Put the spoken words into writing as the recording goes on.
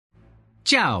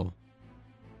Ciao!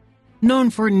 Known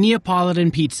for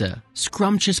Neapolitan pizza,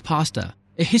 scrumptious pasta,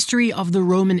 a history of the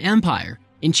Roman Empire,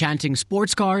 enchanting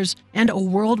sports cars, and a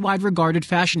worldwide regarded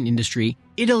fashion industry,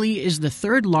 Italy is the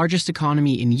third largest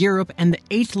economy in Europe and the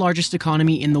eighth largest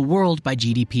economy in the world by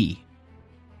GDP.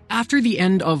 After the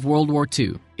end of World War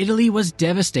II, Italy was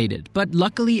devastated, but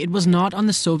luckily it was not on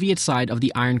the Soviet side of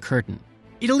the Iron Curtain.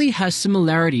 Italy has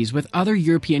similarities with other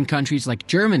European countries like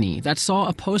Germany that saw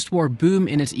a post-war boom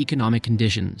in its economic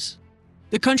conditions.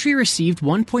 The country received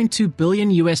 $1.2 billion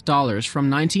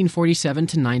from 1947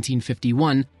 to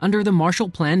 1951 under the Marshall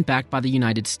Plan backed by the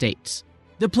United States.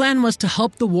 The plan was to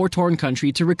help the war-torn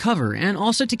country to recover and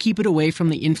also to keep it away from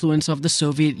the influence of the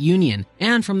Soviet Union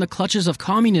and from the clutches of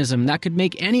communism that could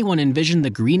make anyone envision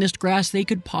the greenest grass they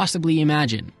could possibly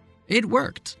imagine. It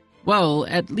worked. Well,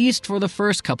 at least for the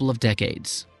first couple of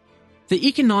decades. The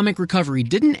economic recovery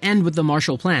didn't end with the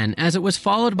Marshall Plan, as it was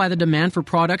followed by the demand for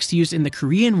products used in the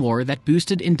Korean War that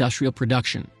boosted industrial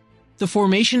production. The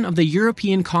formation of the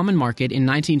European Common Market in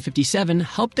 1957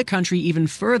 helped the country even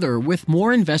further with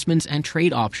more investments and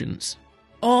trade options.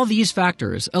 All these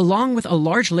factors, along with a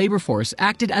large labor force,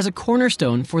 acted as a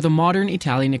cornerstone for the modern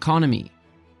Italian economy.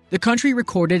 The country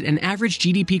recorded an average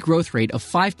GDP growth rate of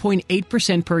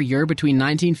 5.8% per year between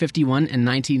 1951 and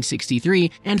 1963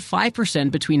 and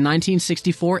 5% between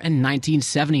 1964 and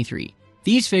 1973.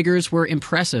 These figures were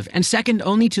impressive and second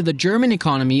only to the German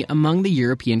economy among the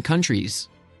European countries.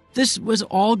 This was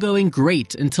all going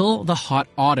great until the Hot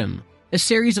Autumn, a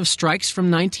series of strikes from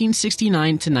 1969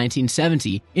 to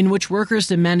 1970 in which workers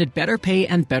demanded better pay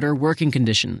and better working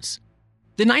conditions.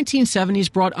 The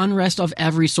 1970s brought unrest of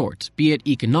every sort, be it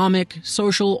economic,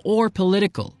 social, or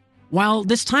political. While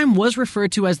this time was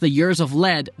referred to as the Years of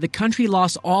Lead, the country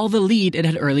lost all the lead it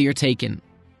had earlier taken.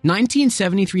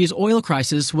 1973's oil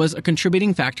crisis was a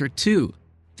contributing factor too.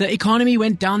 The economy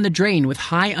went down the drain with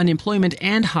high unemployment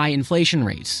and high inflation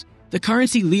rates. The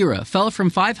currency lira fell from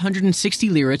 560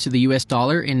 lira to the US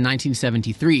dollar in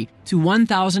 1973 to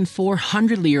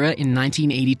 1,400 lira in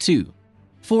 1982.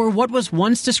 For what was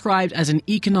once described as an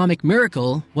economic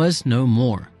miracle was no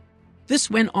more. This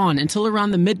went on until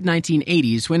around the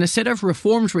mid-1980s when a set of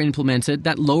reforms were implemented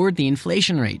that lowered the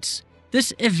inflation rates.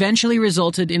 This eventually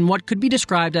resulted in what could be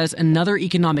described as another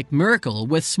economic miracle,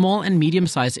 with small and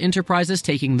medium-sized enterprises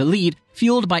taking the lead,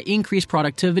 fueled by increased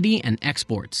productivity and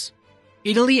exports.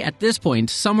 Italy at this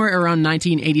point, somewhere around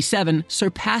 1987,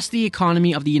 surpassed the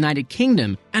economy of the United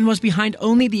Kingdom and was behind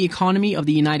only the economy of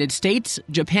the United States,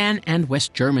 Japan, and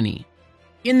West Germany.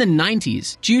 In the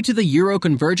 90s, due to the Euro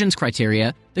convergence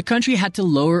criteria, the country had to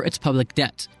lower its public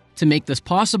debt. To make this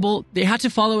possible, they had to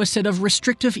follow a set of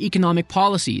restrictive economic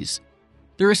policies.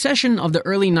 The recession of the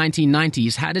early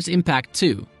 1990s had its impact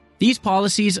too. These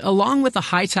policies, along with the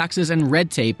high taxes and red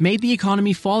tape, made the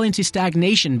economy fall into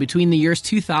stagnation between the years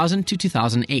 2000 to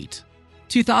 2008.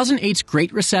 2008's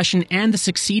Great Recession and the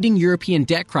succeeding European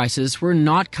debt crisis were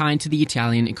not kind to the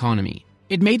Italian economy.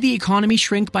 It made the economy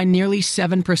shrink by nearly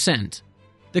 7%.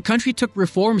 The country took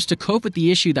reforms to cope with the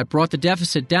issue that brought the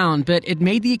deficit down, but it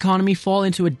made the economy fall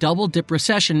into a double-dip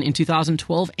recession in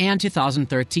 2012 and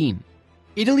 2013.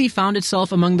 Italy found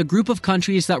itself among the group of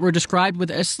countries that were described with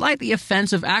a slightly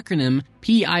offensive acronym,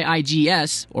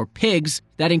 PIIGS, or PIGS,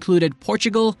 that included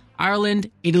Portugal, Ireland,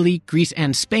 Italy, Greece,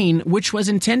 and Spain, which was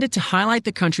intended to highlight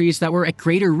the countries that were at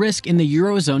greater risk in the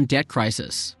Eurozone debt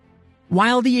crisis.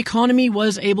 While the economy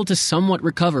was able to somewhat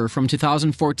recover from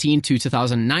 2014 to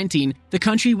 2019, the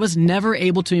country was never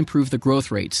able to improve the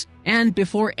growth rates. And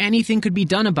before anything could be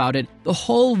done about it, the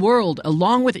whole world,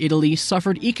 along with Italy,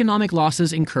 suffered economic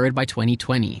losses incurred by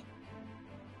 2020.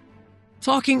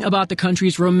 Talking about the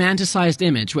country's romanticized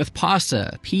image with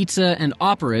pasta, pizza, and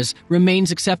operas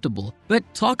remains acceptable, but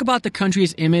talk about the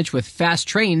country's image with fast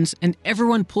trains and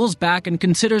everyone pulls back and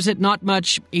considers it not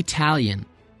much Italian.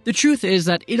 The truth is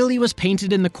that Italy was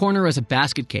painted in the corner as a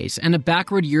basket case and a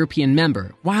backward European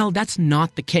member, while that's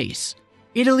not the case.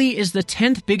 Italy is the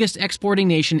 10th biggest exporting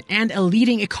nation and a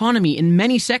leading economy in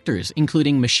many sectors,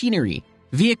 including machinery,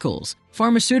 vehicles,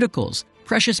 pharmaceuticals,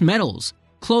 precious metals,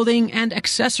 clothing and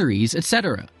accessories,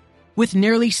 etc. With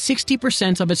nearly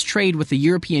 60% of its trade with the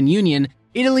European Union,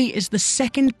 Italy is the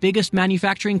second biggest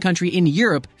manufacturing country in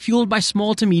Europe, fueled by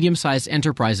small to medium-sized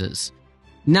enterprises.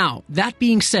 Now, that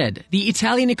being said, the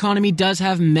Italian economy does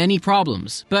have many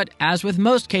problems, but as with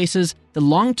most cases, the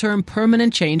long-term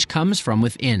permanent change comes from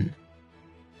within.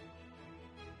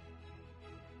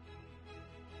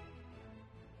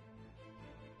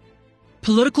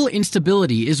 Political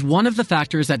instability is one of the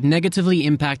factors that negatively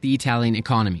impact the Italian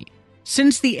economy.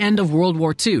 Since the end of World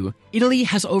War II, Italy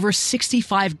has over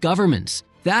 65 governments.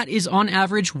 That is on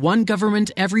average one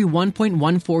government every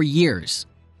 1.14 years.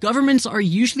 Governments are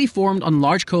usually formed on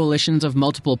large coalitions of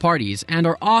multiple parties and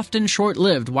are often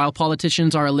short-lived while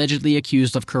politicians are allegedly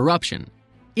accused of corruption.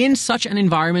 In such an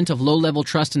environment of low-level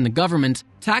trust in the government,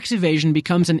 tax evasion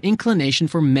becomes an inclination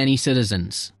for many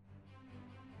citizens.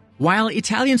 While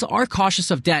Italians are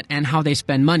cautious of debt and how they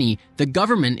spend money, the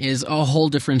government is a whole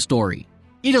different story.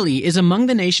 Italy is among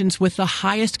the nations with the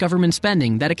highest government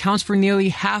spending that accounts for nearly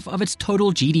half of its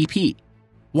total GDP.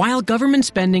 While government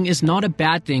spending is not a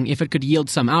bad thing if it could yield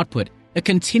some output, a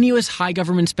continuous high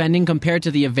government spending compared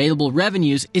to the available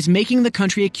revenues is making the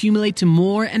country accumulate to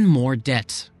more and more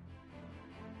debt.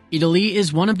 Italy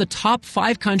is one of the top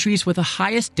 5 countries with the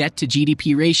highest debt to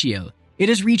GDP ratio. It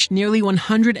has reached nearly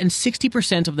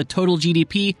 160% of the total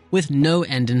GDP with no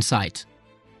end in sight.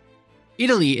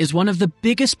 Italy is one of the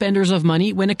biggest spenders of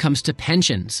money when it comes to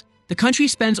pensions. The country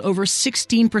spends over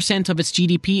 16% of its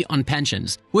GDP on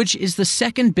pensions, which is the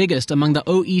second biggest among the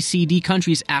OECD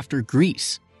countries after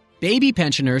Greece. Baby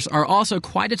pensioners are also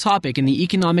quite a topic in the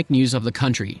economic news of the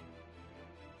country.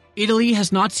 Italy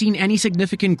has not seen any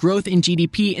significant growth in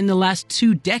GDP in the last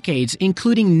 2 decades,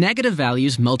 including negative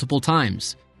values multiple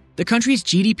times. The country's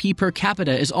GDP per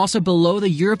capita is also below the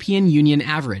European Union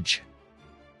average.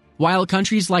 While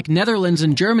countries like Netherlands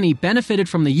and Germany benefited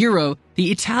from the euro,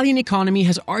 the Italian economy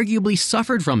has arguably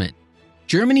suffered from it.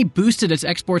 Germany boosted its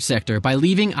export sector by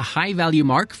leaving a high-value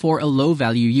mark for a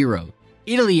low-value euro.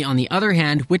 Italy, on the other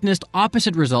hand, witnessed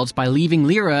opposite results by leaving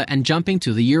lira and jumping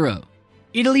to the euro.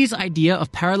 Italy's idea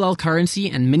of parallel currency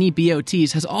and mini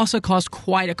BOTs has also caused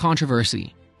quite a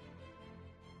controversy.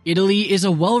 Italy is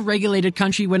a well-regulated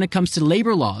country when it comes to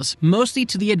labor laws, mostly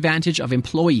to the advantage of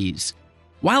employees.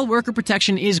 While worker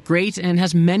protection is great and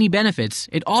has many benefits,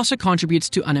 it also contributes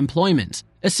to unemployment,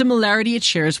 a similarity it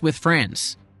shares with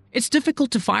France. It's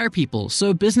difficult to fire people,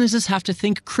 so businesses have to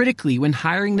think critically when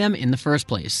hiring them in the first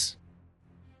place.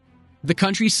 The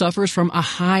country suffers from a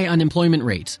high unemployment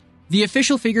rate. The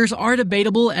official figures are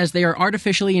debatable as they are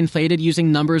artificially inflated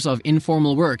using numbers of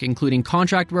informal work, including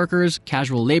contract workers,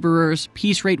 casual laborers,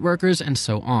 piece rate workers, and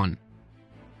so on.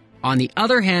 On the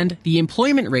other hand, the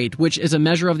employment rate, which is a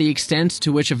measure of the extent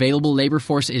to which available labor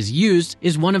force is used,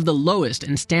 is one of the lowest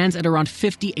and stands at around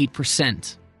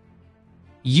 58%.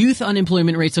 Youth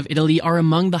unemployment rates of Italy are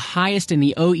among the highest in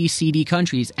the OECD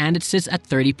countries, and it sits at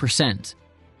 30%.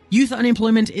 Youth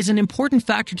unemployment is an important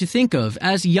factor to think of,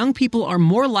 as young people are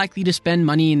more likely to spend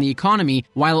money in the economy,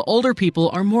 while older people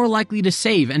are more likely to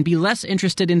save and be less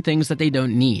interested in things that they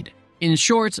don't need. In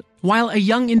short, while a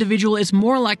young individual is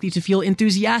more likely to feel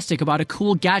enthusiastic about a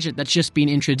cool gadget that's just been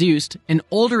introduced, an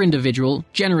older individual,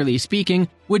 generally speaking,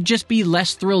 would just be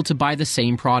less thrilled to buy the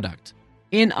same product.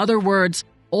 In other words,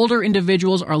 older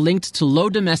individuals are linked to low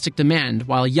domestic demand,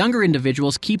 while younger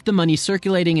individuals keep the money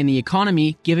circulating in the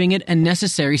economy, giving it a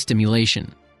necessary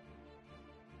stimulation.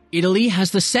 Italy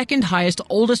has the second highest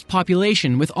oldest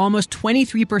population, with almost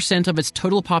 23% of its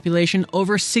total population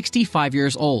over 65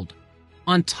 years old.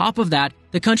 On top of that,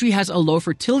 the country has a low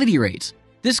fertility rate.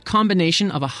 This combination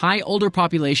of a high older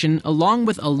population along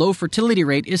with a low fertility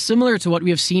rate is similar to what we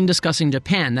have seen discussing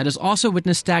Japan, that has also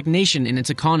witnessed stagnation in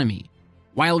its economy.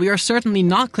 While we are certainly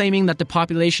not claiming that the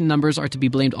population numbers are to be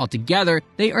blamed altogether,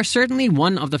 they are certainly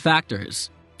one of the factors.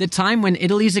 The time when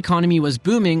Italy's economy was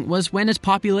booming was when its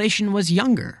population was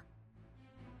younger.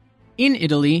 In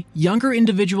Italy, younger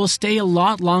individuals stay a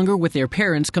lot longer with their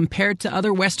parents compared to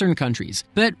other Western countries.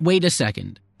 But wait a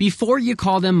second. Before you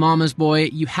call them mama's boy,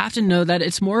 you have to know that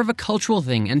it's more of a cultural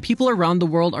thing, and people around the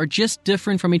world are just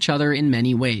different from each other in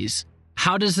many ways.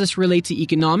 How does this relate to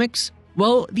economics?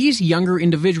 Well, these younger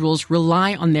individuals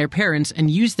rely on their parents and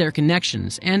use their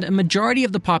connections, and a majority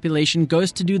of the population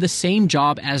goes to do the same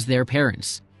job as their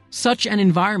parents. Such an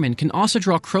environment can also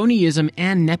draw cronyism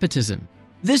and nepotism.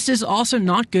 This is also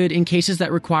not good in cases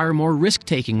that require more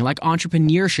risk-taking, like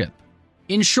entrepreneurship.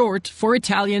 In short, for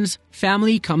Italians,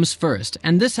 family comes first,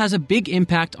 and this has a big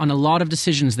impact on a lot of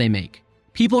decisions they make.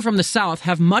 People from the south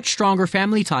have much stronger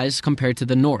family ties compared to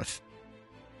the north.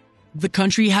 The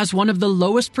country has one of the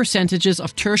lowest percentages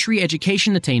of tertiary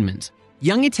education attainment.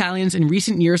 Young Italians in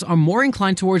recent years are more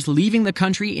inclined towards leaving the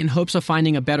country in hopes of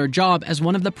finding a better job as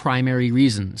one of the primary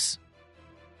reasons.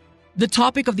 The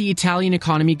topic of the Italian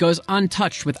economy goes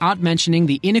untouched without mentioning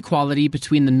the inequality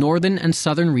between the northern and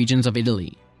southern regions of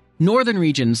Italy. Northern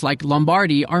regions like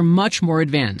Lombardy are much more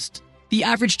advanced. The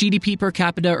average GDP per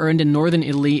capita earned in northern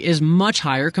Italy is much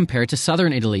higher compared to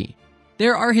southern Italy.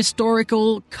 There are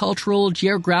historical, cultural,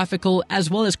 geographical,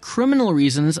 as well as criminal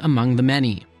reasons among the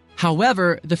many.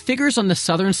 However, the figures on the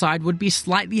southern side would be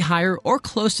slightly higher or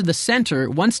close to the center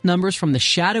once numbers from the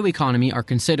shadow economy are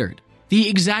considered. The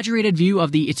exaggerated view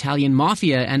of the Italian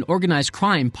mafia and organized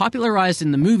crime popularized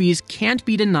in the movies can't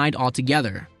be denied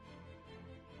altogether.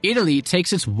 Italy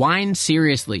takes its wine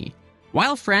seriously.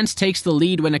 While France takes the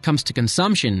lead when it comes to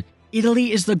consumption,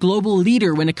 Italy is the global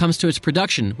leader when it comes to its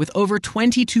production, with over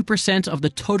 22% of the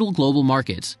total global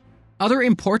market. Other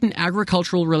important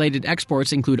agricultural-related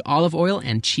exports include olive oil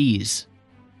and cheese.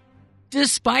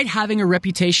 Despite having a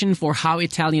reputation for how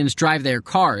Italians drive their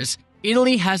cars,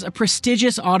 Italy has a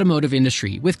prestigious automotive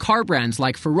industry with car brands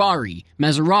like Ferrari,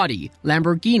 Maserati,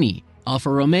 Lamborghini,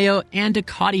 Alfa Romeo, and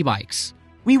Ducati bikes.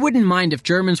 We wouldn't mind if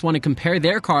Germans want to compare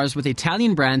their cars with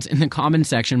Italian brands in the comment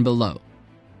section below.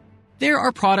 There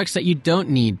are products that you don't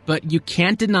need, but you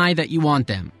can't deny that you want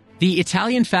them. The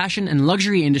Italian fashion and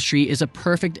luxury industry is a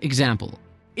perfect example.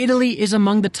 Italy is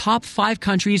among the top 5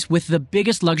 countries with the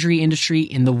biggest luxury industry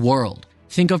in the world.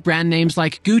 Think of brand names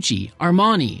like Gucci,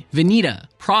 Armani, Veneta,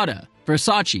 Prada,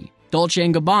 Versace, Dolce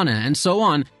 & Gabbana, and so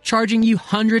on, charging you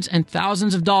hundreds and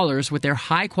thousands of dollars with their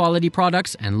high-quality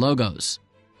products and logos.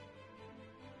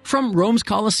 From Rome's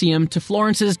Colosseum to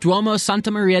Florence's Duomo Santa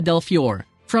Maria del Fiore,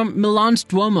 from Milan's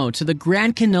Duomo to the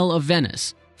Grand Canal of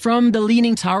Venice, from the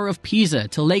Leaning Tower of Pisa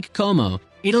to Lake Como,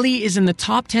 Italy is in the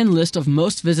top 10 list of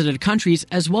most visited countries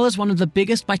as well as one of the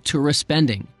biggest by tourist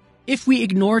spending. If we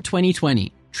ignore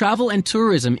 2020, travel and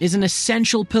tourism is an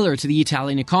essential pillar to the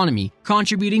Italian economy,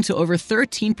 contributing to over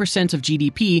 13% of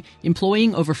GDP,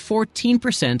 employing over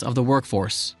 14% of the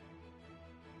workforce.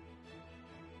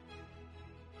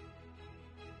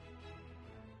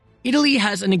 Italy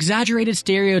has an exaggerated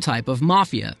stereotype of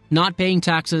mafia, not paying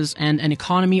taxes, and an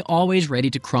economy always ready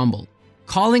to crumble.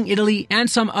 Calling Italy and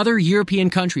some other European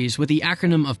countries with the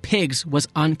acronym of PIGS was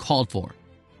uncalled for.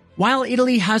 While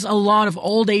Italy has a lot of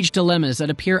old age dilemmas that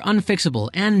appear unfixable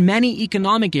and many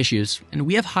economic issues, and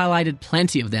we have highlighted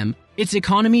plenty of them, its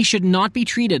economy should not be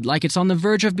treated like it's on the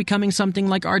verge of becoming something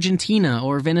like Argentina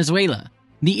or Venezuela.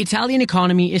 The Italian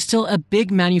economy is still a big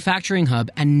manufacturing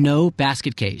hub and no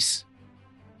basket case.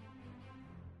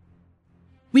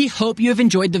 We hope you have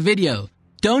enjoyed the video.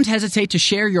 Don't hesitate to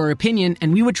share your opinion,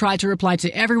 and we would try to reply to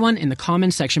everyone in the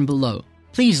comment section below.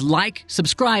 Please like,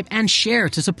 subscribe, and share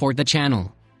to support the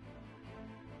channel.